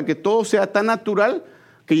hacerlo para que todo sea tan natural,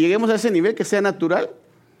 que lleguemos a ese nivel que sea natural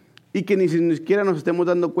y que ni siquiera nos estemos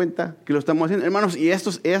dando cuenta que lo estamos haciendo. Hermanos, y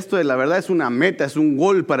esto de la verdad es una meta, es un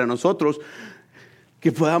gol para nosotros.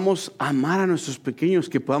 que podamos amar a nuestros pequeños,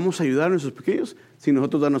 que podamos ayudar a nuestros pequeños sin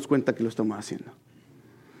nosotros darnos cuenta que lo estamos haciendo.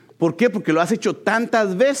 ¿Por qué? Porque lo has hecho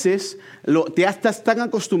tantas veces, te estás tan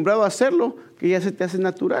acostumbrado a hacerlo que ya se te hace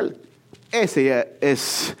natural. Ese ya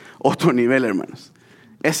es otro nivel, hermanos.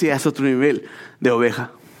 Ese ya es otro nivel de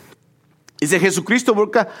oveja. Dice, Jesucristo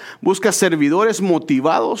busca servidores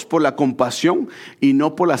motivados por la compasión y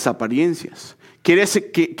no por las apariencias.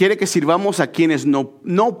 Quiere que sirvamos a quienes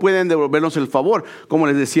no pueden devolvernos el favor, como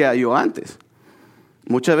les decía yo antes.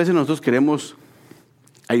 Muchas veces nosotros queremos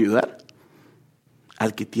ayudar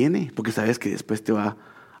al que tiene, porque sabes que después te va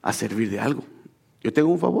a servir de algo. Yo tengo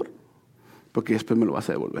un favor, porque después me lo vas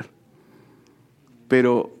a devolver.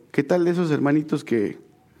 Pero, ¿qué tal de esos hermanitos que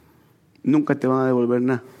nunca te van a devolver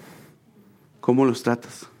nada? ¿Cómo los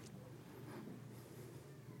tratas?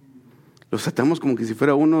 ¿Los tratamos como que si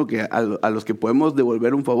fuera uno que a los que podemos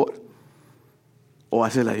devolver un favor? ¿O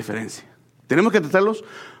hace la diferencia? Tenemos que tratarlos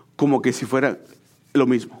como que si fuera lo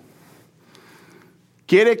mismo.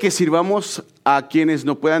 Quiere que sirvamos a quienes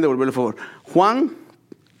no puedan devolver el favor. Juan,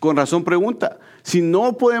 con razón, pregunta, si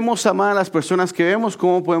no podemos amar a las personas que vemos,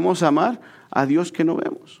 ¿cómo podemos amar a Dios que no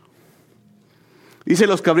vemos? Dice,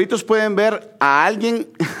 los cabritos pueden ver a alguien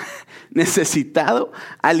necesitado,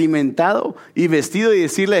 alimentado y vestido y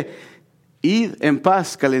decirle, id en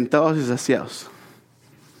paz, calentados y saciados.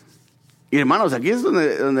 Y hermanos, aquí es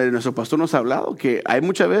donde nuestro pastor nos ha hablado, que hay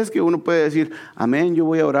muchas veces que uno puede decir, amén, yo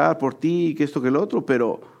voy a orar por ti, que esto, que el otro,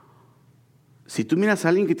 pero si tú miras a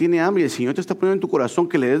alguien que tiene hambre y el Señor te está poniendo en tu corazón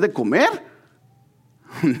que le des de comer,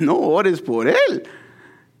 no ores por él.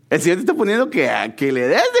 El Señor te está poniendo que le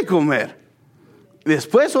des de comer.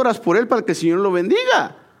 Después oras por él para que el Señor lo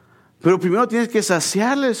bendiga. Pero primero tienes que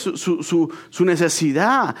saciarle su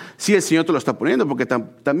necesidad, si el Señor te lo está poniendo, porque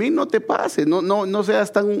también no te pases, no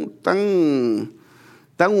seas tan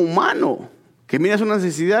humano, que miras una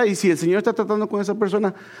necesidad y si el Señor está tratando con esa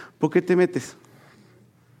persona, ¿por qué te metes?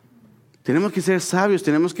 Tenemos que ser sabios,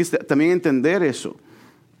 tenemos que también entender eso.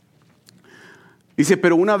 Dice,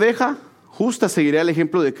 pero una oveja justa seguirá el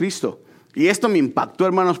ejemplo de Cristo. Y esto me impactó,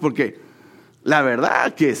 hermanos, porque la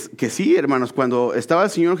verdad que sí, hermanos, cuando estaba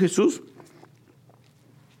el Señor Jesús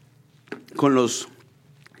con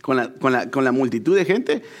la multitud de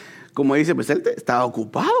gente, como dice, pues él estaba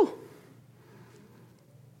ocupado.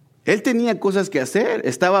 Él tenía cosas que hacer,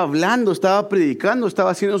 estaba hablando, estaba predicando,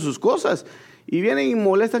 estaba haciendo sus cosas. Y vienen y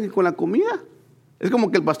molestan con la comida. Es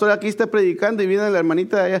como que el pastor aquí está predicando y viene la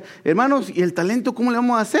hermanita de allá. Hermanos, ¿y el talento cómo le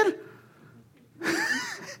vamos a hacer?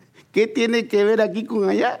 ¿Qué tiene que ver aquí con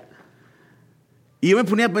allá? Y yo me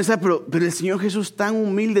ponía a pensar, pero el Señor Jesús tan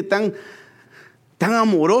humilde, tan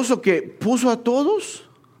amoroso, que puso a todos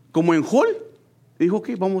como en hall. Dijo,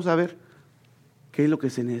 ok, vamos a ver qué es lo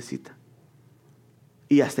que se necesita.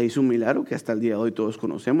 Y hasta hizo un milagro que hasta el día de hoy todos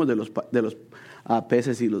conocemos de los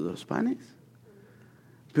peces y de los panes.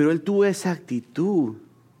 Pero él tuvo esa actitud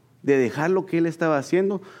de dejar lo que él estaba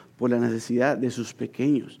haciendo por la necesidad de sus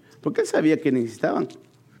pequeños. Porque él sabía que necesitaban.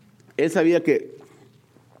 Él sabía que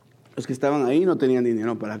los que estaban ahí no tenían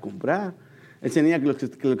dinero para comprar. Él sabía que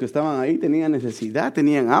los que estaban ahí tenían necesidad,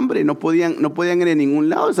 tenían hambre, no podían ir a ningún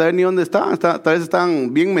lado, saber ni dónde estaban. Tal vez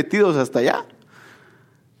estaban bien metidos hasta allá.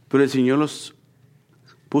 Pero el Señor los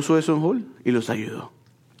puso eso en hall y los ayudó.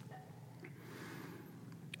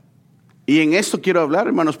 Y en esto quiero hablar,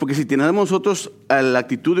 hermanos, porque si tenemos nosotros la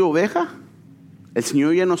actitud de oveja, el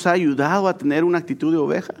Señor ya nos ha ayudado a tener una actitud de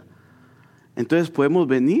oveja. Entonces podemos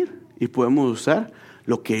venir y podemos usar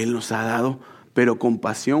lo que Él nos ha dado, pero con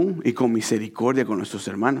pasión y con misericordia con nuestros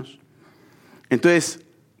hermanos. Entonces,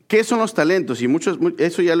 ¿qué son los talentos? Y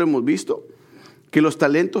eso ya lo hemos visto, que los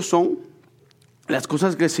talentos son las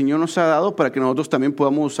cosas que el Señor nos ha dado para que nosotros también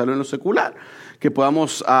podamos usarlo en lo secular, que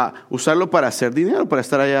podamos usarlo para hacer dinero, para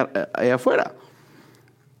estar allá afuera.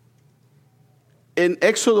 En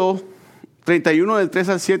Éxodo 31 del 3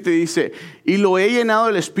 al 7 dice, y lo he llenado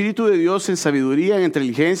del Espíritu de Dios en sabiduría, en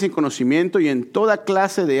inteligencia, en conocimiento y en toda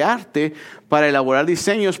clase de arte para elaborar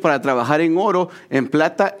diseños, para trabajar en oro, en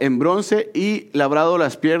plata, en bronce y labrado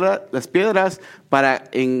las piedras para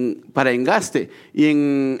engaste y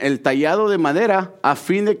en el tallado de madera a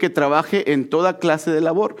fin de que trabaje en toda clase de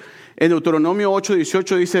labor. En Deuteronomio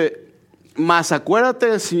 8:18 dice, mas acuérdate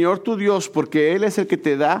del Señor tu Dios, porque Él es el que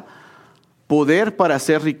te da poder para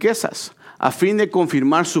hacer riquezas, a fin de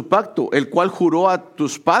confirmar su pacto, el cual juró a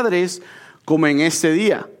tus padres como en este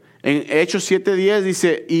día. En Hechos 7:10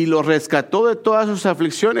 dice, y lo rescató de todas sus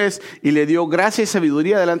aflicciones y le dio gracia y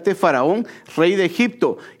sabiduría delante de Faraón, rey de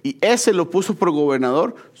Egipto, y ese lo puso por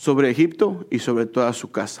gobernador sobre Egipto y sobre toda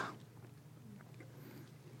su casa.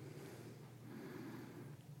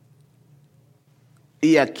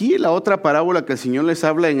 Y aquí la otra parábola que el Señor les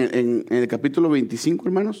habla en el capítulo 25,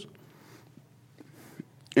 hermanos,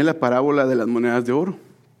 es la parábola de las monedas de oro,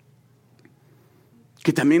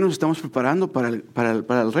 que también nos estamos preparando para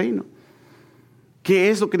el reino. ¿Qué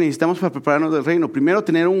es lo que necesitamos para prepararnos del reino? Primero,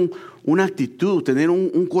 tener una actitud, tener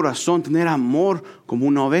un corazón, tener amor como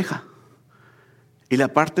una oveja. Y la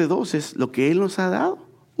parte 2 es lo que Él nos ha dado,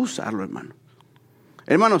 usarlo, hermano.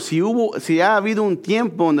 Hermano, si ha habido un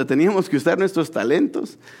tiempo donde teníamos que usar nuestros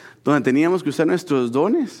talentos, donde teníamos que usar nuestros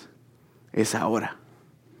dones, es ahora.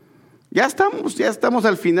 Ya estamos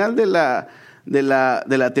al final de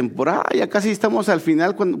la temporada, ya casi estamos al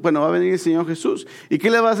final cuando va a venir el Señor Jesús. ¿Y qué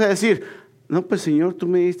le vas a decir? No, pues Señor, tú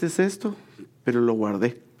me diste esto, pero lo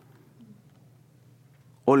guardé.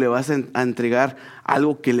 O le vas a entregar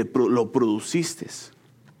algo que lo produciste.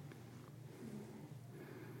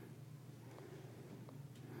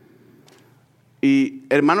 Y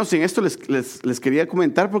hermanos, en esto les quería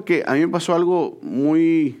comentar porque a mí me pasó algo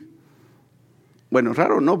muy, bueno,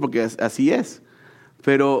 raro, ¿no? Porque así es.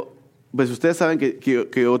 Pero pues ustedes saben que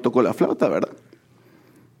yo toco la flauta, ¿verdad?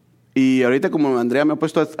 Y ahorita como Andrea me ha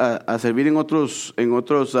puesto a servir en otros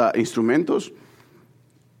instrumentos,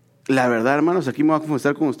 la verdad, hermanos, aquí me voy a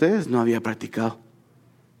confesar con ustedes, no había practicado.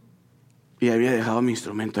 Y había dejado mi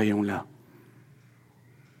instrumento ahí a un lado.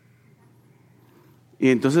 Y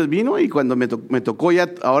entonces vino y cuando me tocó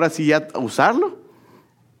ya, ahora sí ya usarlo,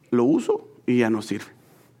 lo uso y ya no sirve.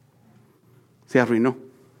 Se arruinó.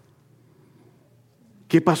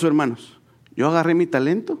 ¿Qué pasó, hermanos? Yo agarré mi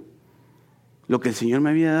talento, lo que el Señor me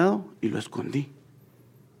había dado, y lo escondí.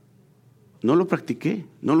 No lo practiqué,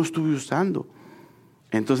 no lo estuve usando.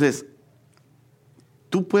 Entonces,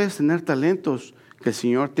 tú puedes tener talentos que el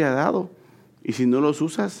Señor te ha dado, y si no los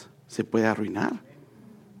usas, se puede arruinar.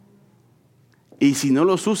 Y si no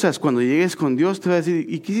los usas, cuando llegues con Dios, te va a decir,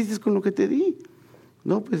 ¿y qué hiciste con lo que te di?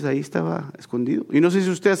 No, pues ahí estaba escondido. Y no sé si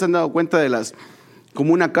ustedes se han dado cuenta de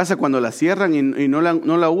como una casa cuando la cierran y no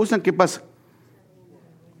la usan, ¿qué pasa?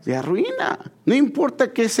 Se arruina. No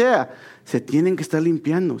importa qué sea, se tienen que estar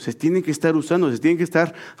limpiando, se tienen que estar usando, se tienen que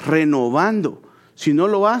estar renovando. Si no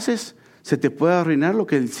lo haces, se te puede arruinar lo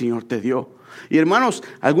que el Señor te dio. Y hermanos,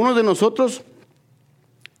 algunos de nosotros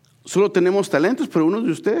solo tenemos talentos, pero unos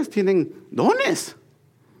de ustedes tienen dones.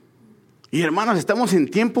 Y hermanos, estamos en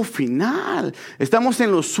tiempo final, estamos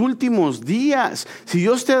en los últimos días. Si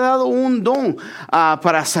Dios te ha dado un don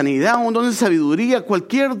para sanidad, un don de sabiduría,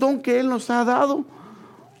 cualquier don que Él nos ha dado,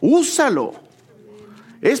 úsalo.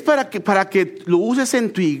 Es para que lo uses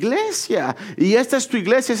en tu iglesia. Y esta es tu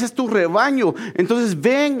iglesia, ese es tu rebaño. Entonces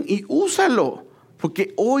ven y úsalo,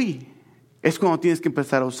 porque hoy es cuando tienes que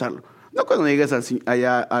empezar a usarlo. No cuando llegues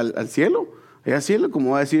allá al cielo. Allá al cielo,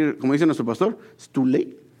 como dice nuestro pastor, it's too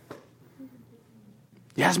late.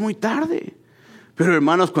 Ya es muy tarde. Pero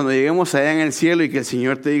hermanos, cuando lleguemos allá en el cielo y que el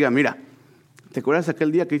Señor te diga, mira, ¿te acuerdas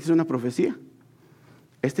aquel día que hiciste una profecía?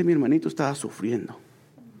 Mi hermanito estaba sufriendo.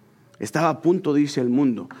 Estaba a punto de irse al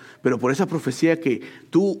mundo. Pero por esa profecía que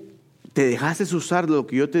tú te dejaste usar lo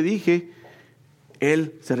que yo te dije,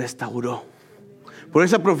 él se restauró. Por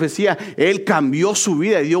esa profecía, él cambió su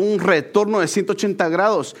vida y dio un retorno de 180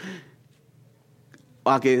 grados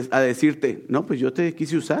a decirte, no, pues yo te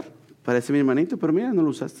quise usar para ese mi hermanito, pero mira, no lo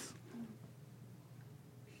usaste.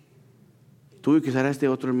 Tuve que usar a este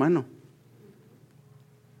otro hermano.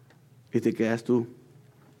 Y te quedas tú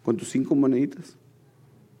con tus 5 moneditas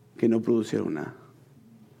que no producieron nada.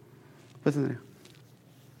 Pues, Andrea.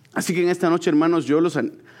 Así que en esta noche, hermanos, yo los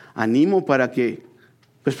animo para que,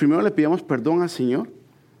 pues primero le pidamos perdón al Señor,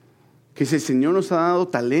 que si el Señor nos ha dado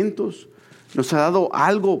talentos, nos ha dado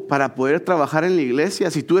algo para poder trabajar en la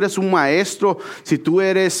iglesia. Si tú eres un maestro, si tú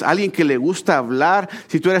eres alguien que le gusta hablar,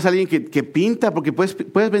 si tú eres alguien que pinta, porque puedes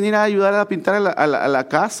venir a ayudar a pintar a la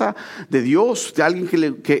casa de Dios, alguien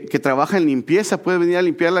que trabaja en limpieza, puede venir a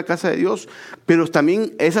limpiar la casa de Dios, pero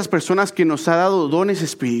también esas personas que nos ha dado dones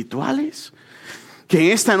espirituales, que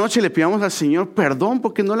en esta noche le pidamos al Señor perdón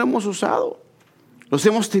porque no lo hemos usado. Los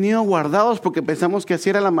hemos tenido guardados porque pensamos que así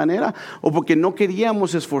era la manera o porque no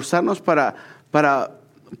queríamos esforzarnos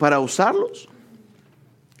para usarlos.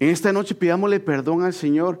 En esta noche pidámosle perdón al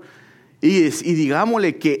Señor y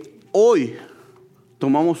digámosle que hoy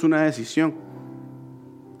tomamos una decisión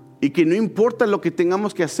y que no importa lo que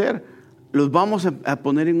tengamos que hacer, los vamos a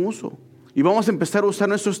poner en uso. Y vamos a empezar a usar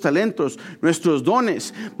nuestros talentos, nuestros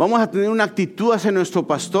dones. Vamos a tener una actitud hacia nuestro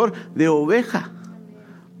pastor de oveja.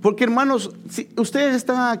 Porque hermanos, si ustedes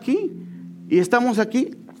están aquí y estamos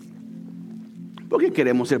aquí, porque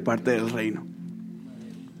queremos ser parte del reino.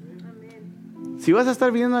 Si vas a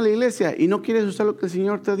estar viniendo a la iglesia y no quieres usar lo que el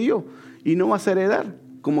Señor te dio y no vas a heredar,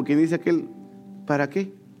 como quien dice aquel ¿para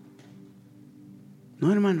qué?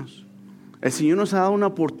 No, hermanos. El Señor nos ha dado una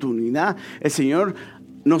oportunidad. El Señor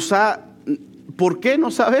nos ha... ¿Por qué?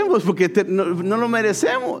 No sabemos, porque no lo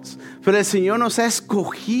merecemos. Pero el Señor nos ha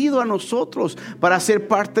escogido a nosotros para ser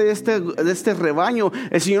parte de este rebaño.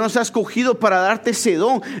 El Señor nos ha escogido para darte ese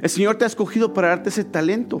don. El Señor te ha escogido para darte ese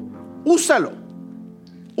talento. Úsalo.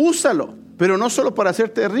 Pero no solo para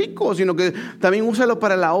hacerte rico, sino que también úsalo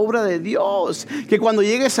para la obra de Dios. Que cuando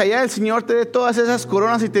llegues allá el Señor te dé todas esas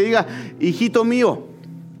coronas y te diga: hijito mío,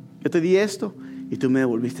 yo te di esto y tú me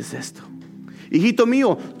devolviste esto. Hijito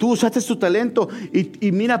mío, tú usaste tu talento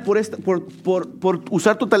y mira, por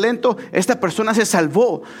usar tu talento, esta persona se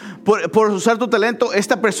salvó. Por usar tu talento,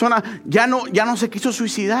 esta persona ya no se quiso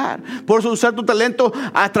suicidar. Por usar tu talento,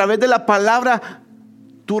 a través de la palabra,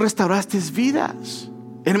 tú restauraste vidas.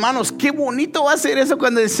 Hermanos, qué bonito va a ser eso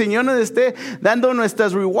cuando el Señor nos esté dando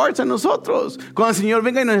nuestras rewards a nosotros. Cuando el Señor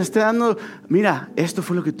venga y nos esté dando: mira, esto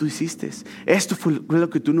fue lo que tú hiciste, esto fue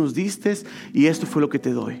lo que tú nos diste y esto fue lo que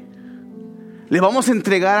te doy. Le vamos a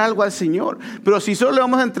entregar algo al Señor. Pero si solo le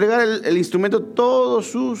vamos a entregar el instrumento todo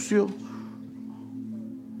sucio,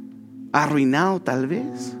 arruinado tal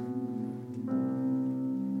vez.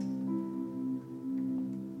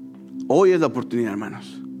 Hoy es la oportunidad,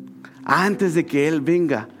 hermanos. Antes de que Él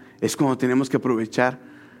venga, es cuando tenemos que aprovechar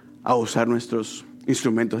a usar nuestros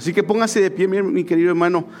instrumentos. Así que póngase de pie, mi querido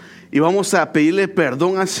hermano, y vamos a pedirle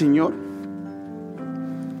perdón al Señor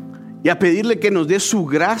y a pedirle que nos dé su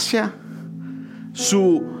gracia,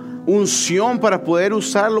 su unción para poder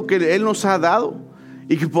usar lo que Él nos ha dado,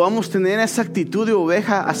 y que podamos tener esa actitud de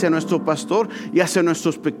oveja hacia nuestro pastor y hacia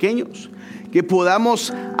nuestros pequeños, que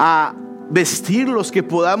podamos vestirlos, que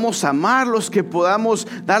podamos amarlos, que podamos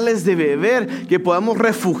darles de beber, que podamos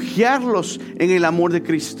refugiarlos en el amor de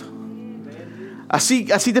Cristo. Así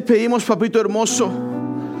te pedimos, papito hermoso,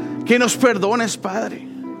 que nos perdones, Padre.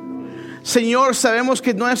 Señor, sabemos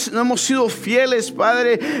que no hemos sido fieles,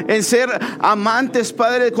 Padre, en ser amantes,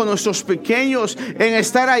 Padre, con nuestros pequeños, en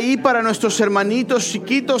estar ahí para nuestros hermanitos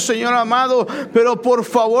chiquitos, Señor amado. Pero por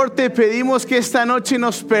favor te pedimos que esta noche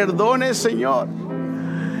nos perdones, Señor.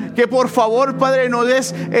 Que por favor, Padre, nos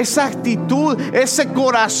des esa actitud, ese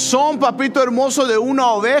corazón, papito hermoso, de una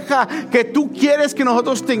oveja que tú quieres que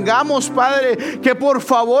nosotros tengamos, Padre. Que por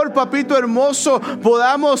favor, papito hermoso,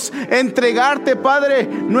 podamos entregarte, Padre,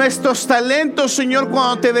 nuestros talentos, Señor,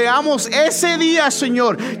 cuando te veamos ese día,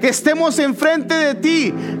 Señor, que estemos enfrente de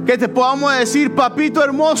ti, que te podamos decir: papito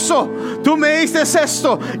hermoso, tú me diste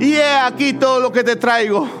esto y he aquí todo lo que te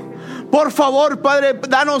traigo. Por favor, Padre,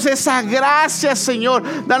 danos esa gracia, Señor.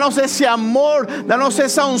 Danos ese amor, danos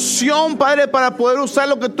esa unción, Padre, para poder usar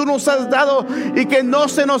lo que tú nos has dado, y que no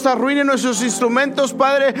se nos arruinen nuestros instrumentos,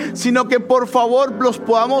 Padre, sino que por favor los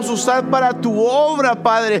podamos usar para tu obra,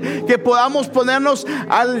 Padre. Que podamos ponernos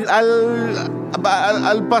al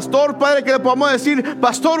pastor, Padre, que le podamos decir: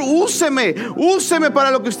 pastor, úseme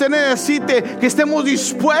para lo que usted necesite. Que estemos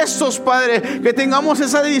dispuestos, Padre, que tengamos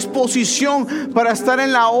esa disposición para estar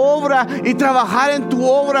en la obra y trabajar en tu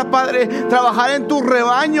obra, Padre, trabajar en tu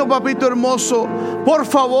rebaño, papito hermoso. Por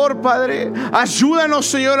favor, Padre, ayúdanos,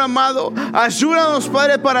 Señor amado, ayúdanos,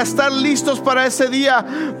 Padre, para estar listos para ese día.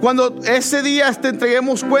 Cuando ese día te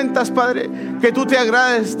entreguemos cuentas, Padre, que tú te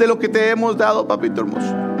agrades de lo que te hemos dado, papito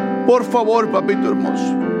hermoso. Por favor, papito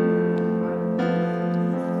hermoso.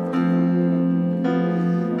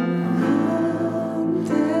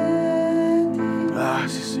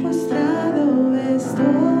 Sí, sí.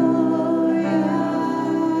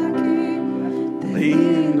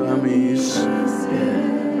 Rindo a mis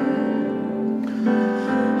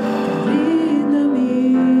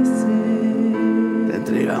te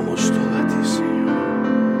entregamos todo a ti, Señor.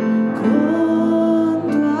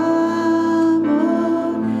 Con tu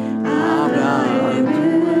amor habla en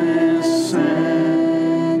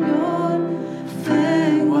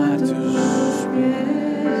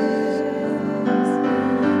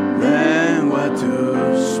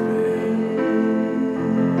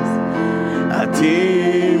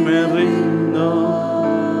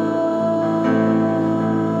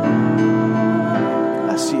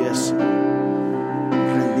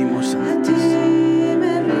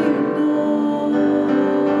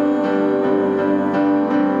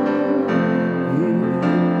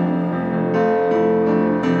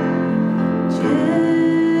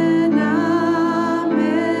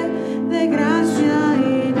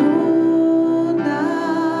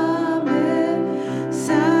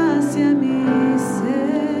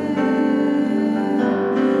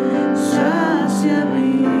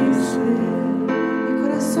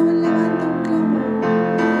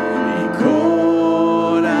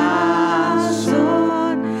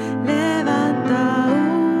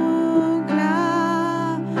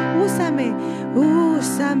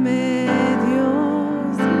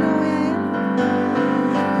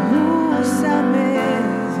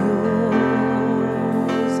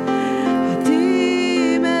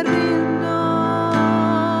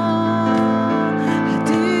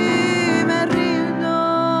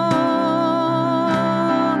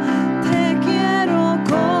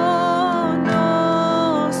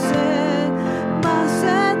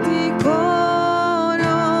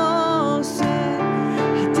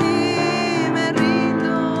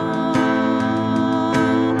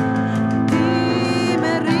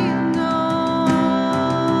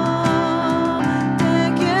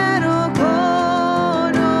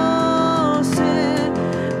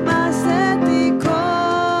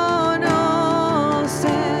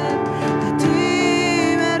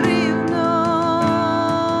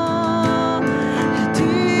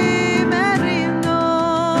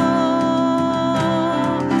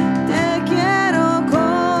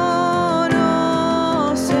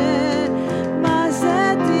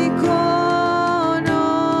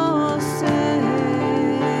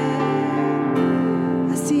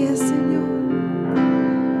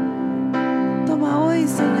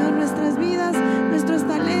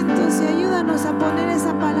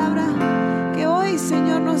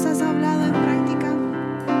has hablado en práctica.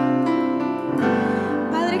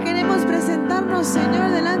 Padre, queremos presentarnos,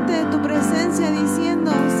 Señor, delante de tu presencia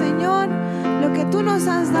diciendo: Señor, lo que tú nos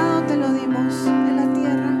has dado te lo dimos de la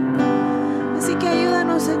tierra. Así que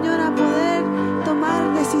ayúdanos, Señor, a poder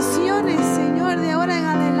tomar decisiones, Señor, de ahora en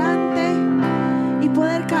adelante y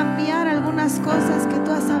poder cambiar algunas cosas que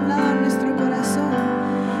tú has hablado a nuestro corazón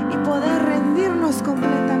y poder rendirnos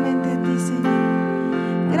completamente a ti, Señor.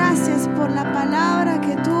 Gracias por la palabra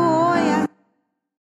que tú hoy has